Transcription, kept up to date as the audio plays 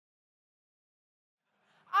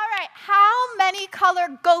many color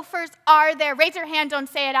gophers are there? Raise your hand, don't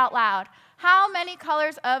say it out loud. How many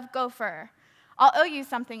colors of gopher? I'll owe you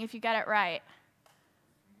something if you get it right.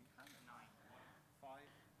 5.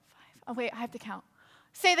 Oh, wait, I have to count.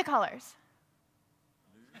 Say the colors.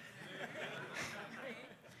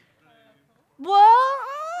 Well,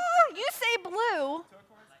 you say blue.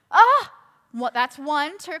 Ah, well, that's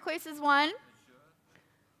one. Turquoise is one.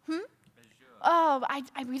 Oh,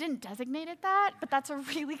 we didn't designate it that, but that's a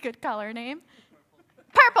really good color name.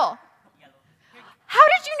 Purple. How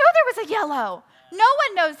did you know there was a yellow? No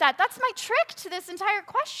one knows that. That's my trick to this entire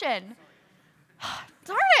question.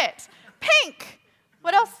 Darn it. Pink.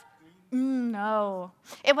 What else? No.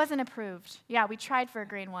 It wasn't approved. Yeah, we tried for a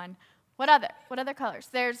green one. What other colors?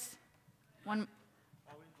 There's one.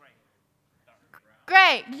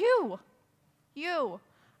 Gray. You.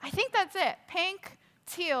 I think that's it. Pink,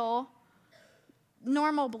 teal,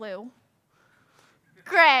 normal blue,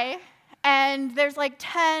 gray, and there's like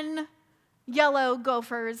 10 yellow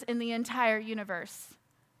gophers in the entire universe.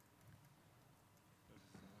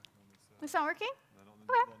 It's not working?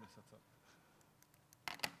 Okay.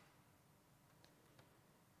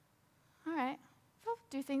 All right. We'll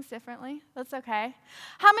do things differently. That's okay.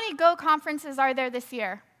 How many Go conferences are there this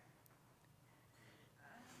year?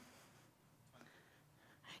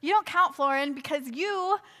 You don't count, Florin, because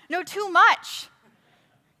you know too much.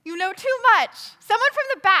 You know too much. Someone from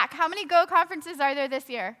the back, how many Go conferences are there this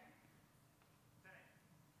year?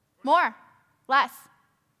 More? Less?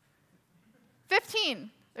 15.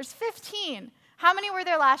 There's 15. How many were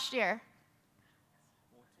there last year?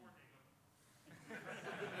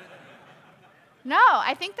 No,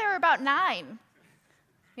 I think there were about 9.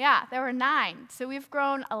 Yeah, there were 9. So we've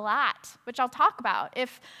grown a lot, which I'll talk about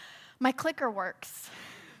if my clicker works.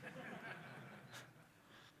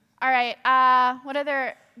 All right, what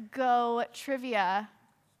other Go trivia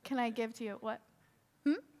can I give to you? What?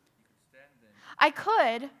 You could stand then. I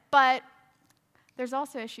could, but there's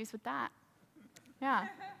also issues with that. Yeah.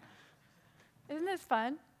 Isn't this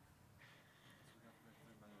fun?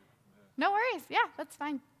 No worries. Yeah, that's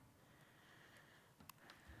fine.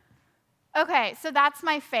 Okay, so that's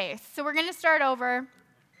my face. So we're going to start over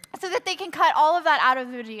so that they can cut all of that out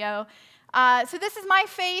of the video. So this is my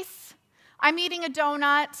face. I'm eating a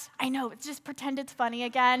donut. I know, just pretend it's funny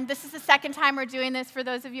again. This is the second time we're doing this for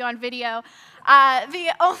those of you on video.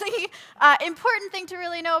 The only important thing to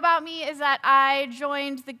really know about me is that I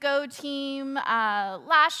joined the Go team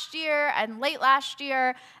last year and late last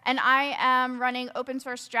year, and I am running open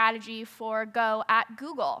source strategy for Go at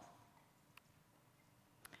Google.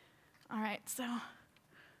 All right, so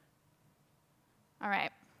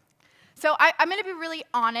I'm going to be really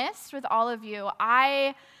honest with all of you.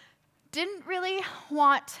 I didn't really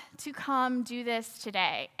want to come do this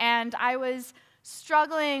today, and I was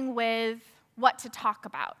struggling with what to talk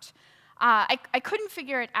about. I couldn't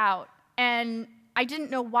figure it out, and I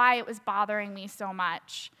didn't know why it was bothering me so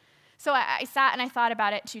much. So I sat and I thought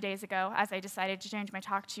about it 2 days ago, as I decided to change my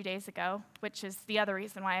talk 2 days ago, which is the other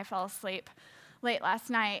reason why I fell asleep late last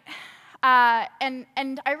night.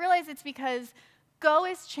 And I realized it's because Go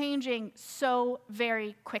is changing so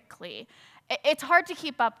very quickly. It's hard to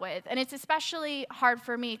keep up with, and it's especially hard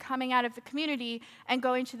for me coming out of the community and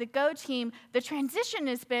going to the Go team. The transition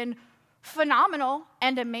has been phenomenal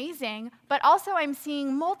and amazing, but also I'm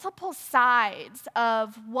seeing multiple sides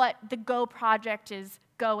of what the Go project is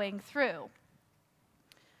going through.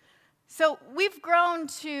 So we've grown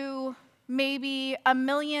to maybe 1.5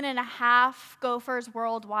 million Gophers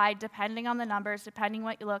worldwide, depending on the numbers, depending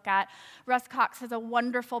what you look at. Russ Cox has a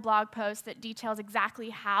wonderful blog post that details exactly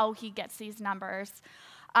how he gets these numbers.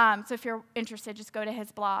 So if you're interested, just go to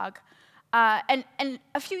his blog. And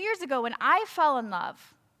a few years ago, when I fell in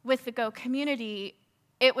love with the Go community,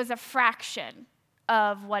 it was a fraction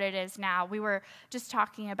of what it is now. We were just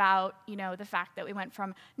talking about, the fact that we went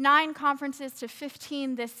from 9 conferences to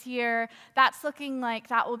 15 this year. That's looking like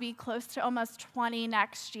that will be close to almost 20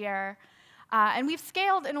 next year. And we've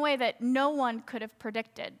scaled in a way that no one could have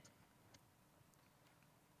predicted.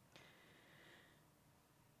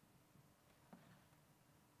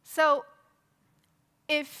 So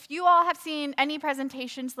if you all have seen any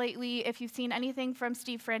presentations lately, if you've seen anything from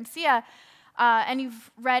Steve Francia, and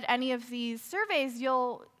you've read any of these surveys,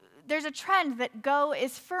 there's a trend that Go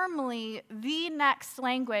is firmly the next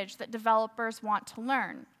language that developers want to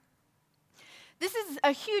learn. This is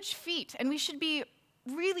a huge feat, and we should be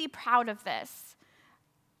really proud of this.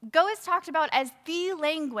 Go is talked about as the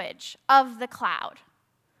language of the cloud,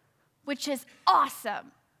 which is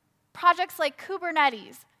awesome. Projects like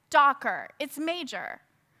Kubernetes, Docker, it's major.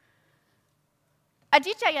 A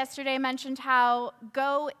DJ yesterday mentioned how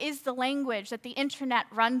Go is the language that the internet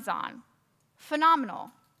runs on.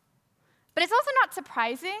 Phenomenal. But it's also not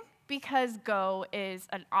surprising because Go is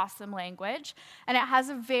an awesome language and it has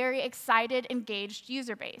a very excited, engaged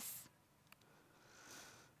user base.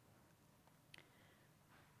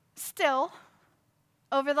 Still,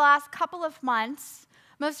 over the last couple of months,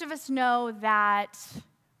 most of us know that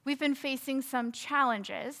we've been facing some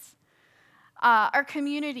challenges. Our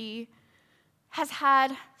community has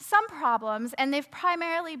had some problems, and they've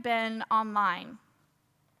primarily been online.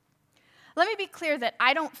 Let me be clear that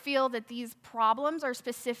I don't feel that these problems are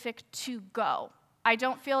specific to Go. I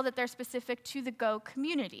don't feel that they're specific to the Go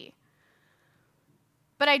community.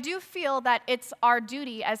 But I do feel that it's our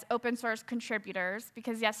duty as open source contributors,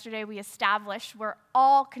 because yesterday we established we're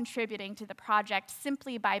all contributing to the project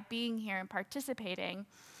simply by being here and participating.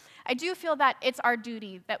 I do feel that it's our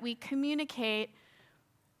duty that we communicate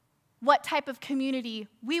what type of community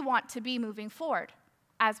we want to be moving forward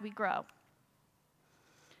as we grow.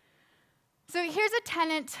 So here's a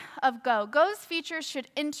tenet of Go. Go's features should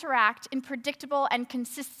interact in predictable and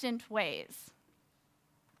consistent ways.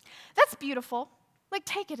 That's beautiful. Like,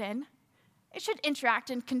 take it in. It should interact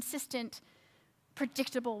in consistent,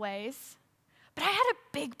 predictable ways. But I had a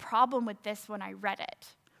big problem with this when I read it.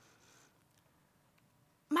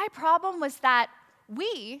 My problem was that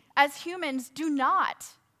we, as humans, do not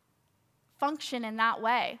function in that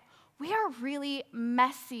way. We are really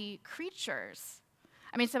messy creatures.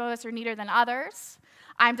 I mean, some of us are neater than others.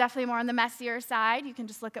 I'm definitely more on the messier side. You can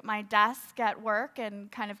just look at my desk at work and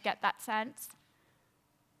kind of get that sense.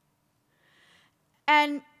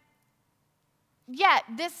 And yet,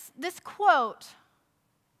 this quote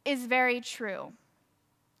is very true.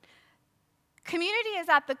 Community is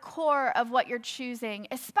at the core of what you're choosing,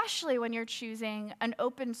 especially when you're choosing an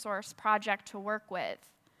open source project to work with.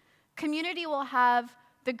 Community will have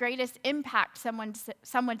the greatest impact,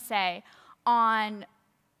 some would say, on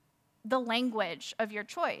the language of your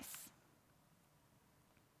choice.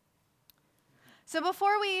 So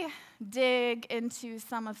before we dig into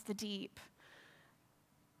some of the deep,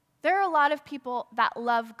 there are a lot of people that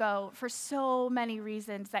love Go for so many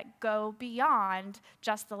reasons that go beyond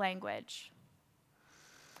just the language.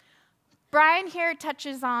 Brian here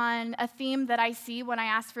touches on a theme that I see when I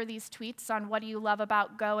ask for these tweets on what do you love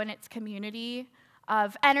about Go and its community,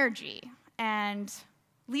 of energy and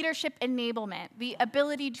leadership enablement, the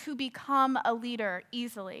ability to become a leader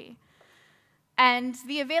easily, and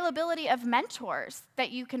the availability of mentors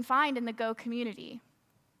that you can find in the Go community.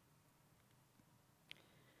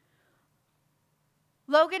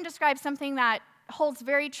 Logan describes something that holds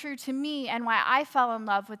very true to me and why I fell in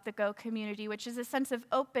love with the Go community, which is a sense of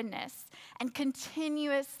openness and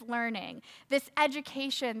continuous learning, this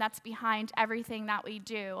education that's behind everything that we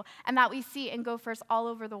do and that we see in Gophers all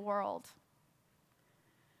over the world.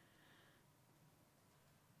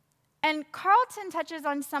 And Carlton touches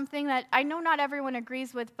on something that I know not everyone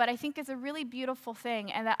agrees with, but I think is a really beautiful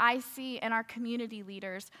thing and that I see in our community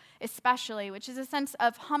leaders especially, which is a sense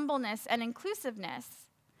of humbleness and inclusiveness,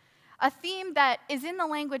 a theme that is in the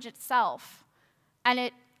language itself, and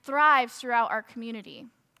it thrives throughout our community.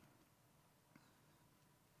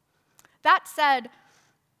 That said,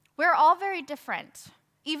 we're all very different.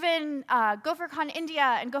 Even GopherCon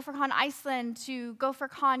India and GopherCon Iceland to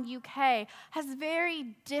GopherCon UK has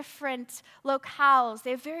very different locales.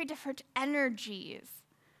 They have very different energies.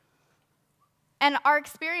 And our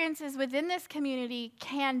experiences within this community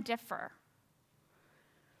can differ.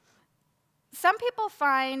 Some people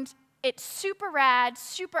find it super rad,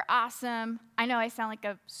 super awesome. I know I sound like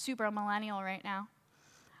a super millennial right now.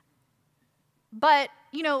 But,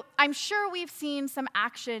 you know, I'm sure we've seen some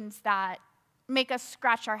actions that make us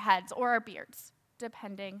scratch our heads or our beards,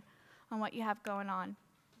 depending on what you have going on.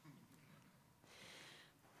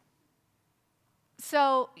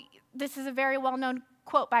 So this is a very well-known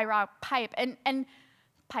quote by Rob Pike,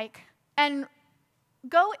 and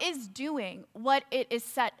Go is doing what it is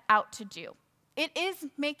set out to do. It is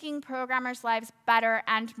making programmers' lives better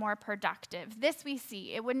and more productive. This we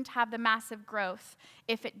see. It wouldn't have the massive growth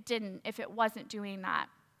if it wasn't doing that.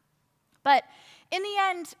 But in the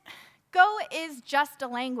end, Go is just a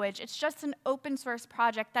language. It's just an open source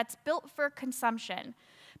project that's built for consumption.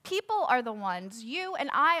 People are the ones, you and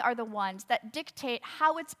I are the ones that dictate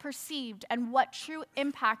how it's perceived and what true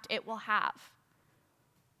impact it will have.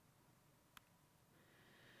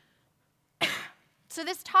 So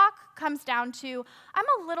this talk comes down to, I'm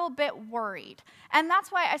a little bit worried, and that's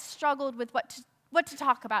why I struggled with what to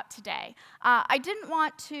talk about today. I didn't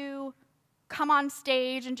want to come on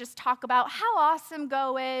stage and just talk about how awesome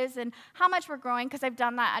Go is and how much we're growing, because I've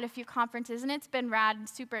done that at a few conferences, and it's been rad and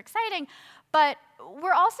super exciting. But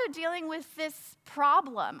we're also dealing with this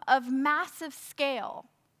problem of massive scale.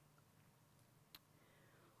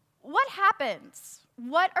 What happens?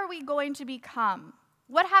 What are we going to become?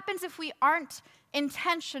 What happens if we aren't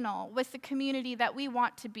intentional with the community that we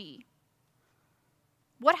want to be?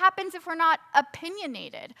 What happens if we're not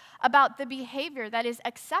opinionated about the behavior that is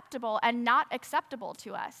acceptable and not acceptable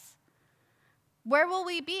to us? Where will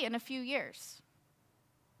we be in a few years?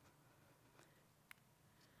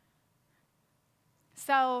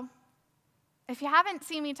 So, if you haven't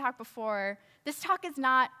seen me talk before, this talk is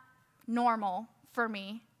not normal for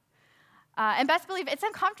me. And best believe it's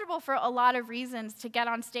uncomfortable for a lot of reasons to get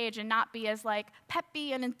on stage and not be as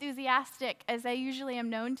peppy and enthusiastic as I usually am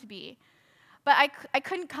known to be. But I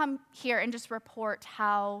couldn't come here and just report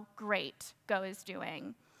how great Go is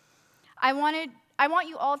doing. I want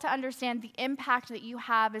you all to understand the impact that you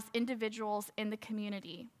have as individuals in the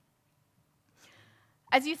community.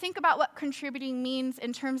 As you think about what contributing means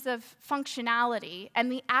in terms of functionality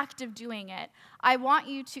and the act of doing it, I want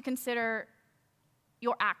you to consider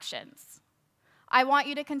your actions. I want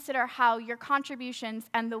you to consider how your contributions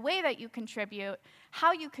and the way that you contribute,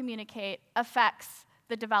 how you communicate, affects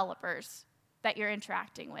the developers that you're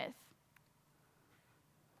interacting with.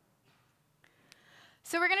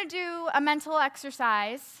 So we're going to do a mental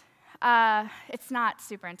exercise. It's not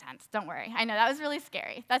super intense, don't worry. I know, that was really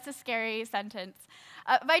scary. That's a scary sentence.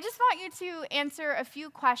 But I just want you to answer a few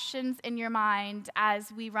questions in your mind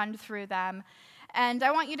as we run through them, and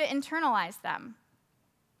I want you to internalize them.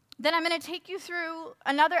 Then I'm going to take you through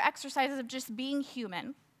another exercise of just being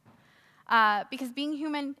human, because being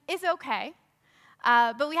human is okay.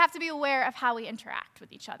 But we have to be aware of how we interact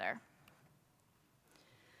with each other.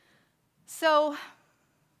 So,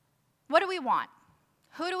 what do we want?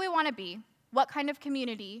 Who do we want to be? What kind of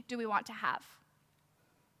community do we want to have?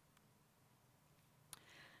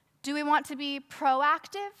 Do we want to be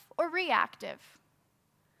proactive or reactive?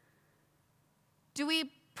 Do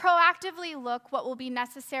we proactively look what will be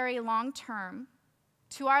necessary long-term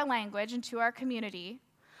to our language and to our community?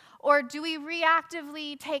 Or do we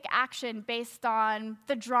reactively take action based on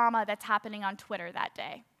the drama that's happening on Twitter that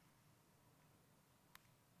day?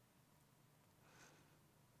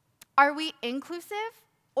 Are we inclusive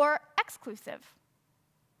or exclusive?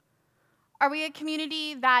 Are we a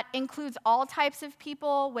community that includes all types of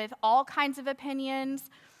people with all kinds of opinions,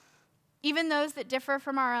 even those that differ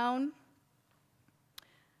from our own?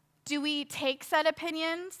 Do we take said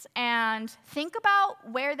opinions and think about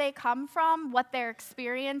where they come from, what their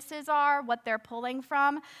experiences are, what they're pulling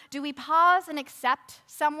from? Do we pause and accept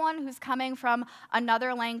someone who's coming from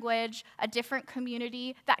another language, a different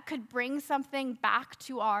community, that could bring something back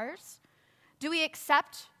to ours? Do we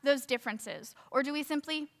accept those differences, or do we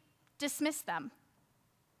simply dismiss them?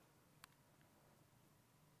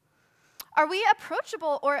 Are we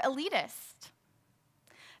approachable or elitist?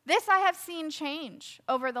 This I have seen change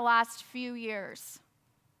over the last few years.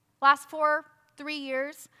 Last 3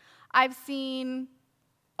 years, I've seen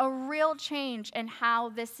a real change in how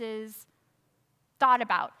this is thought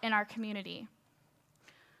about in our community.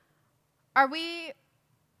 Are we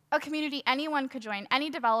a community anyone could join, any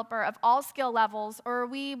developer of all skill levels, or are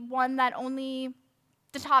we one that only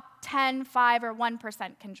the top 10, 5, or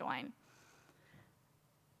 1% can join?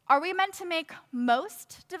 Are we meant to make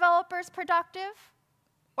most developers productive,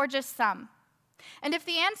 or just some? And if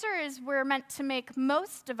the answer is we're meant to make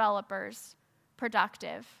most developers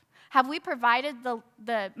productive, have we provided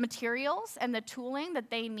the materials and the tooling that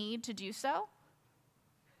they need to do so?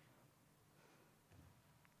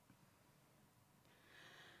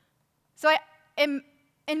 So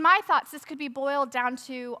in my thoughts, this could be boiled down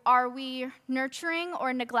to, are we nurturing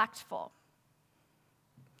or neglectful?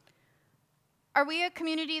 Are we a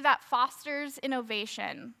community that fosters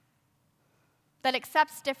innovation, that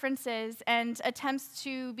accepts differences and attempts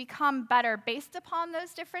to become better based upon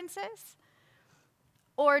those differences?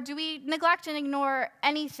 Or do we neglect and ignore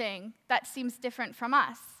anything that seems different from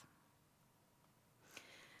us?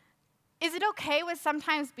 Is it okay with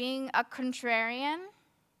sometimes being a contrarian?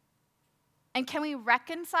 And can we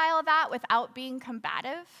reconcile that without being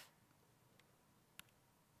combative?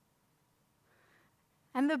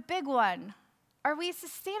 And the big one, are we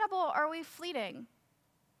sustainable or are we fleeting?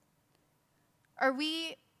 Are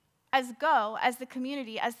we, as Go, as the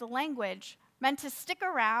community, as the language, meant to stick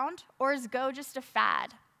around, or is Go just a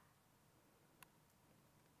fad?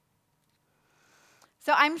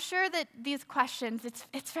 So I'm sure that these questions,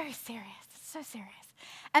 it's very serious. It's so serious.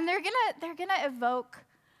 And they're gonna evoke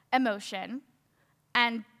emotion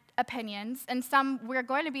and opinions, and some we're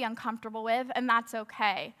going to be uncomfortable with, and that's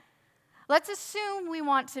okay. Let's assume we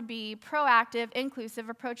want to be proactive, inclusive,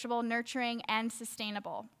 approachable, nurturing, and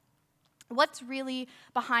sustainable. What's really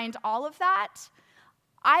behind all of that?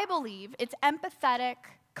 I believe it's empathetic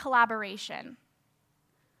collaboration.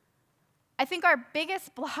 I think our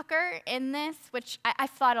biggest blocker in this, which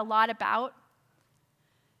I've thought a lot about,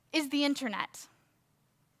 is the internet.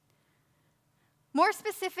 More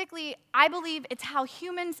specifically, I believe it's how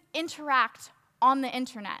humans interact on the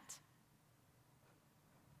internet.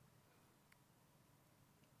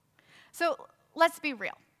 So let's be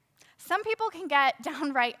real. Some people can get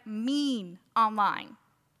downright mean online.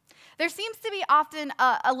 There seems to be often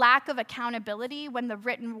a lack of accountability when the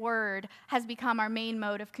written word has become our main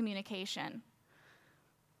mode of communication.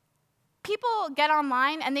 People get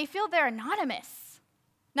online and they feel they're anonymous.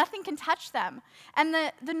 Nothing can touch them. And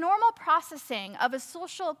the normal processing of a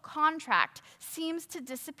social contract seems to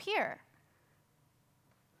disappear.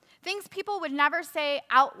 Things people would never say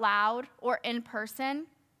out loud or in person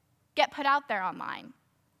get put out there online.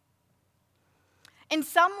 In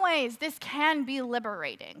some ways, this can be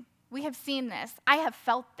liberating. We have seen this. I have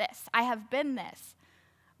felt this. I have been this.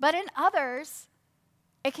 But in others,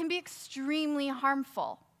 it can be extremely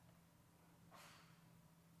harmful.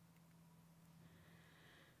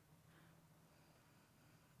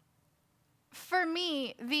 For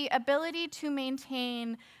me, the ability to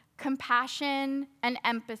maintain compassion and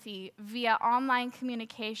empathy via online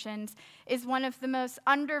communications is one of the most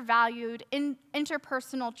undervalued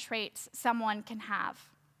interpersonal traits someone can have.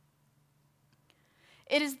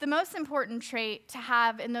 It is the most important trait to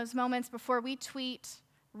have in those moments before we tweet,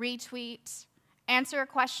 retweet, answer a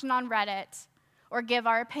question on Reddit, or give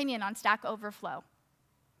our opinion on Stack Overflow.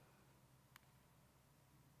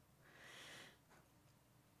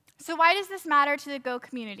 So why does this matter to the Go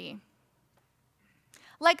community?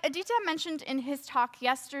 Like Aditya mentioned in his talk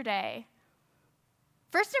yesterday,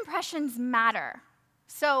 first impressions matter.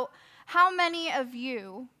 So how many of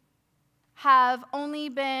you have only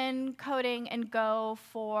been coding in Go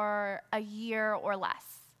for a year or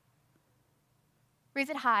less? Raise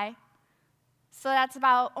it high. So that's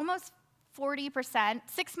about almost 40%,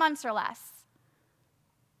 6 months or less.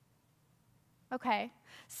 Okay,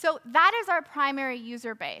 so that is our primary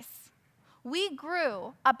user base. We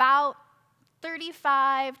grew about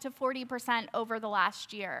 35 to 40% over the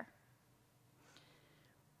last year.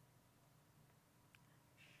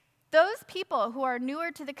 Those people who are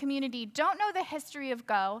newer to the community don't know the history of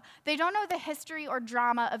Go. They don't know the history or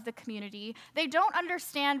drama of the community. They don't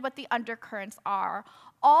understand what the undercurrents are.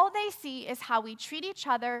 All they see is how we treat each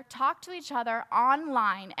other, talk to each other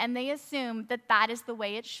online, and they assume that that is the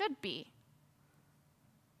way it should be.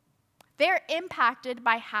 They're impacted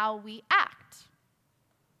by how we act.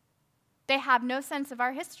 They have no sense of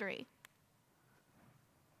our history.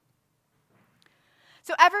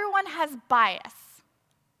 So everyone has bias.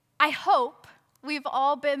 I hope we've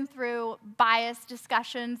all been through bias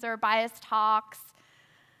discussions or bias talks,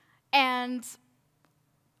 and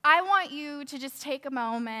I want you to just take a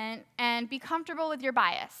moment and be comfortable with your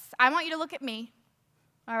bias. I want you to look at me,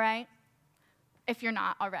 all right? If you're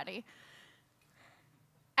not already.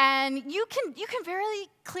 And you can very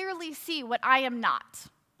clearly see what I am not,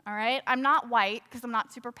 all right? I'm not white because I'm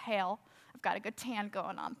not super pale. I've got a good tan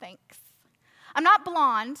going on, thanks. I'm not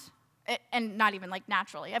blonde, and not even like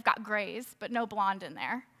naturally. I've got grays, but no blonde in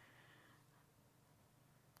there.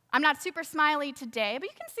 I'm not super smiley today, but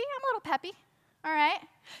you can see I'm a little peppy, all right?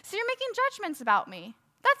 So you're making judgments about me.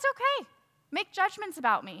 That's okay. Make judgments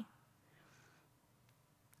about me.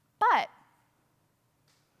 But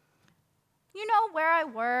you know where I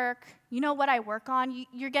work, you know what I work on,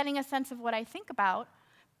 you're getting a sense of what I think about,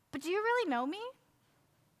 but do you really know me?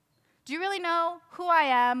 Do you really know who I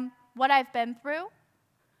am, what I've been through?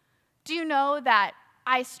 Do you know that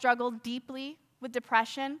I struggled deeply with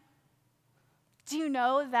depression? Do you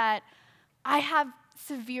know that I have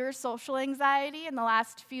severe social anxiety in the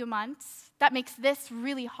last few months? That makes this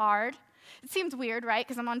really hard. It seems weird, right,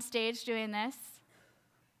 because I'm on stage doing this,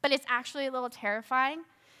 but it's actually a little terrifying.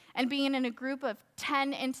 And being in a group of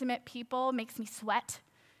 10 intimate people makes me sweat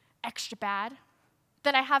extra bad.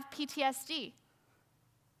 That I have PTSD.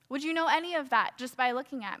 Would you know any of that just by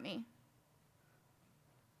looking at me?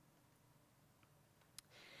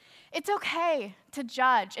 It's okay to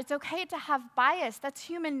judge. It's okay to have bias. That's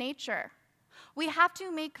human nature. We have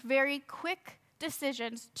to make very quick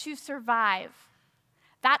decisions to survive.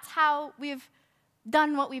 That's how we've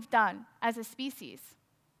done what we've done as a species.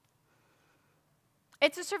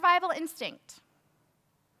 It's a survival instinct.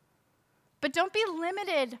 But don't be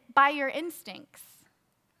limited by your instincts.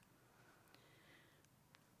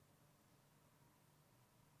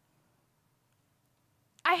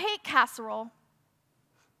 I hate casserole.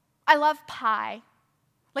 I love pie.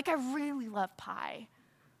 Like, I really love pie.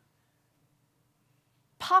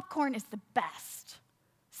 Popcorn is the best.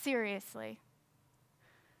 Seriously.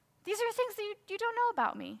 These are things that you don't know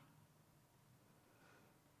about me.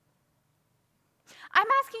 I'm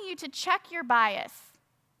asking you to check your bias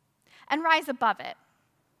and rise above it.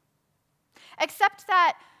 Accept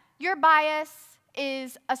that your bias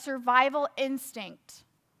is a survival instinct,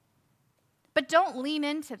 but don't lean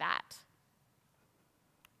into that.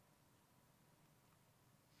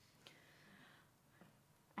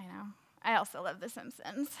 I know. I also love The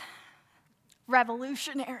Simpsons.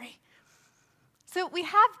 Revolutionary. So we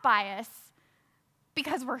have bias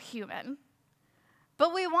because we're human,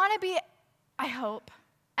 but we want to be, I hope,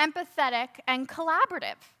 empathetic and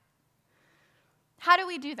collaborative. How do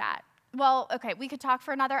we do that? Well, okay, we could talk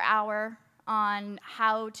for another hour on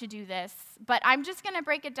how to do this, but I'm just going to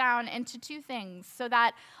break it down into two things so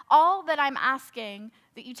that all that I'm asking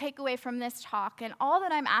that you take away from this talk and all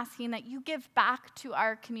that I'm asking that you give back to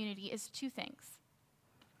our community is two things.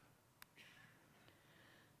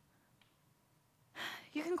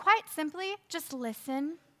 You can quite simply just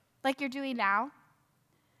listen like you're doing now.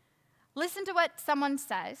 Listen to what someone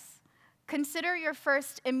says. Consider your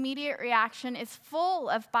first immediate reaction is full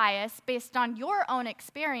of bias based on your own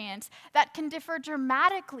experience that can differ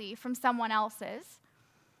dramatically from someone else's.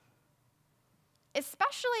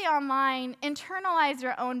 Especially online, internalize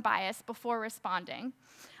your own bias before responding,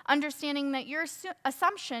 understanding that your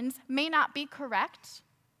assumptions may not be correct.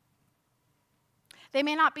 They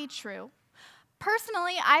may not be true.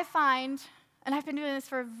 Personally, I find, and I've been doing this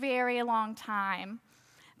for a very long time,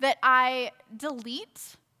 that I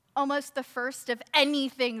delete almost the first of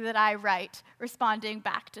anything that I write responding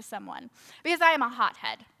back to someone, because I am a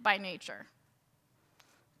hothead by nature.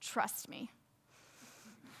 Trust me.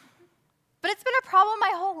 But it's been a problem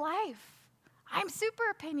my whole life. I'm super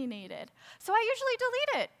opinionated, so I usually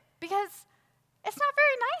delete it because it's not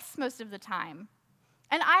very nice most of the time,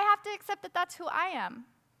 and I have to accept that that's who I am.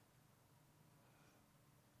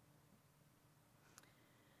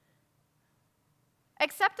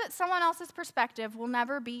 Accept that someone else's perspective will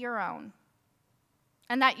never be your own,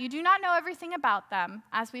 and that you do not know everything about them,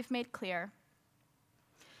 as we've made clear.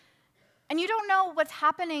 And you don't know what's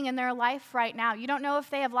happening in their life right now. You don't know if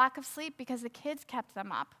they have lack of sleep because the kids kept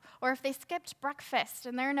them up, or if they skipped breakfast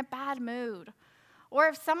and they're in a bad mood, or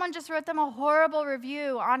if someone just wrote them a horrible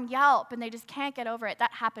review on Yelp and they just can't get over it.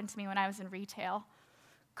 That happened to me when I was in retail.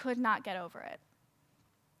 Could not get over it.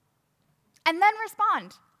 And then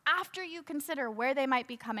respond after you consider where they might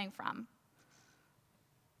be coming from.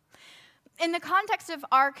 In the context of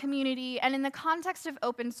our community and in the context of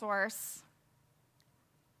open source,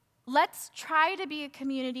 let's try to be a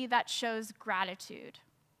community that shows gratitude.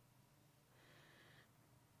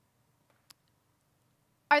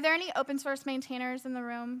 Are there any open source maintainers in the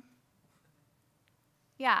room?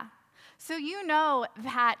 Yeah. So you know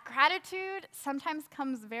that gratitude sometimes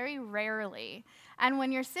comes very rarely. And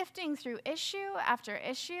when you're sifting through issue after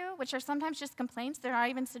issue, which are sometimes just complaints, they're not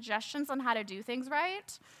even suggestions on how to do things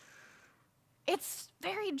right, it's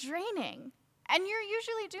very draining. And you're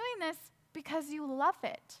usually doing this because you love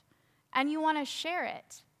it and you want to share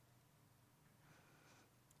it.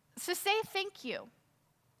 So say thank you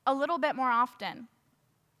a little bit more often.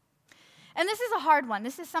 And this is a hard one.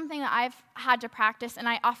 This is something that I've had to practice and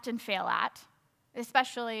I often fail at,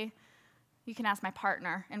 especially, you can ask my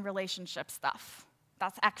partner in relationship stuff.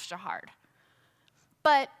 That's extra hard.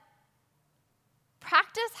 But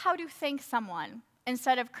practice how to thank someone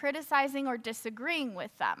instead of criticizing or disagreeing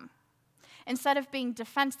with them, instead of being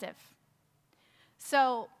defensive.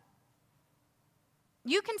 So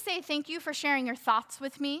you can say thank you for sharing your thoughts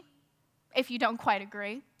with me if you don't quite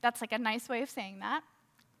agree. That's like a nice way of saying that.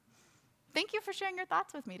 Thank you for sharing your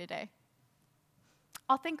thoughts with me today.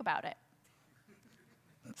 I'll think about it.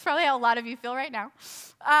 It's probably how a lot of you feel right now.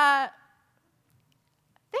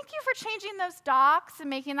 Thank you for changing those docs and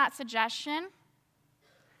making that suggestion.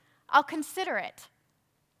 I'll consider it.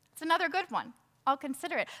 It's another good one. I'll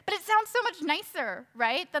consider it. But it sounds so much nicer,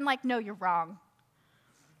 right? Than like, no, you're wrong.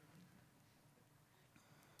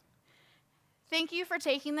 Thank you for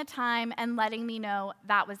taking the time and letting me know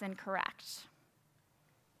that was incorrect.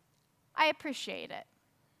 I appreciate it.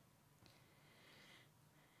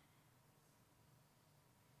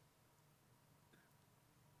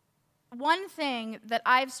 One thing that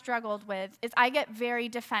I've struggled with is I get very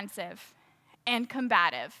defensive and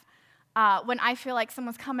combative when I feel like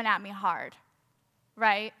someone's coming at me hard,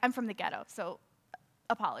 right? I'm from the ghetto, so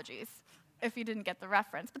apologies if you didn't get the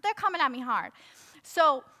reference, but they're coming at me hard.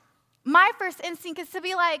 So my first instinct is to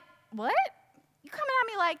be like, what? You coming at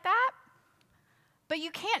me like that? But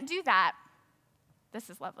you can't do that. This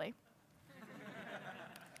is lovely.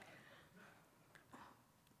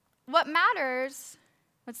 What matters,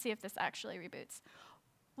 let's see if this actually reboots.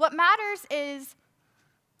 What matters is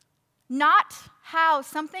not how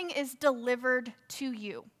something is delivered to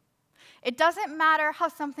you. It doesn't matter how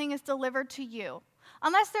something is delivered to you,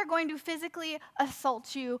 unless they're going to physically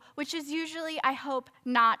assault you, which is usually, I hope,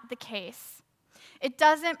 not the case. It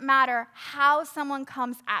doesn't matter how someone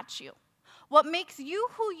comes at you. What makes you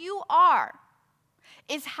who you are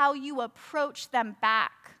is how you approach them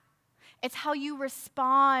back. It's how you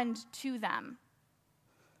respond to them.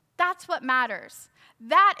 That's what matters.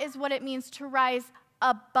 That is what it means to rise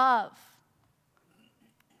above.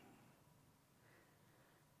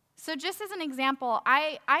 So just as an example,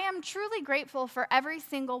 I am truly grateful for every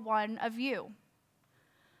single one of you.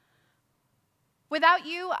 Without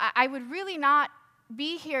you, I would really not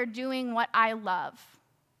be here doing what I love,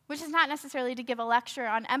 which is not necessarily to give a lecture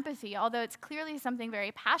on empathy, although it's clearly something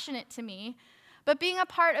very passionate to me, but being a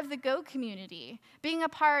part of the Go community, being a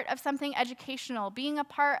part of something educational, being a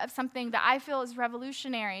part of something that I feel is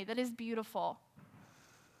revolutionary, that is beautiful.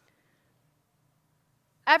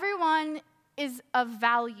 Everyone is of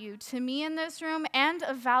value to me in this room and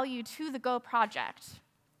of value to the Go project.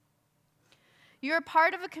 You're a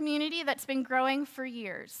part of a community that's been growing for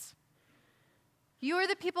years. You are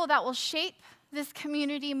the people that will shape this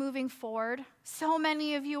community moving forward. So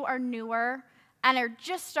many of you are newer and are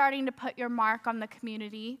just starting to put your mark on the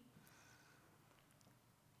community.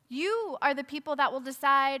 You are the people that will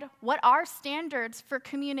decide what our standards for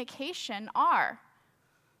communication are.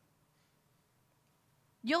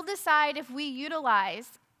 You'll decide if we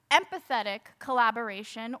utilize empathetic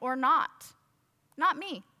collaboration or not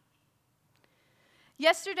me.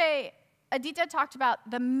 Yesterday, Aditya talked about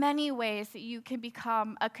the many ways that you can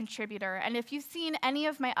become a contributor. And if you've seen any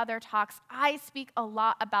of my other talks, I speak a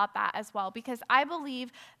lot about that as well, because I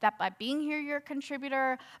believe that by being here, you're a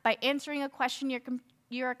contributor, by answering a question,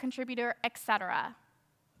 you're a contributor, etc.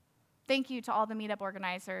 Thank you to all the meetup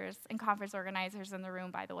organizers and conference organizers in the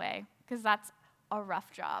room, by the way, because that's a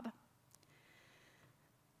rough job.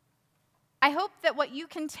 I hope that what you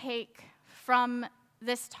can take from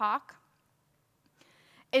this talk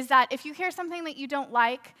is that if you hear something that you don't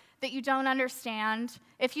like, that you don't understand,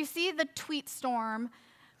 if you see the tweet storm,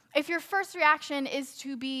 if your first reaction is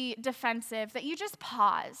to be defensive, that you just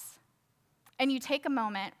pause and you take a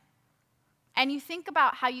moment and you think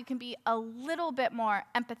about how you can be a little bit more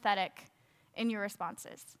empathetic in your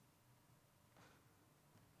responses.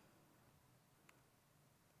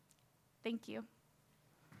 Thank you.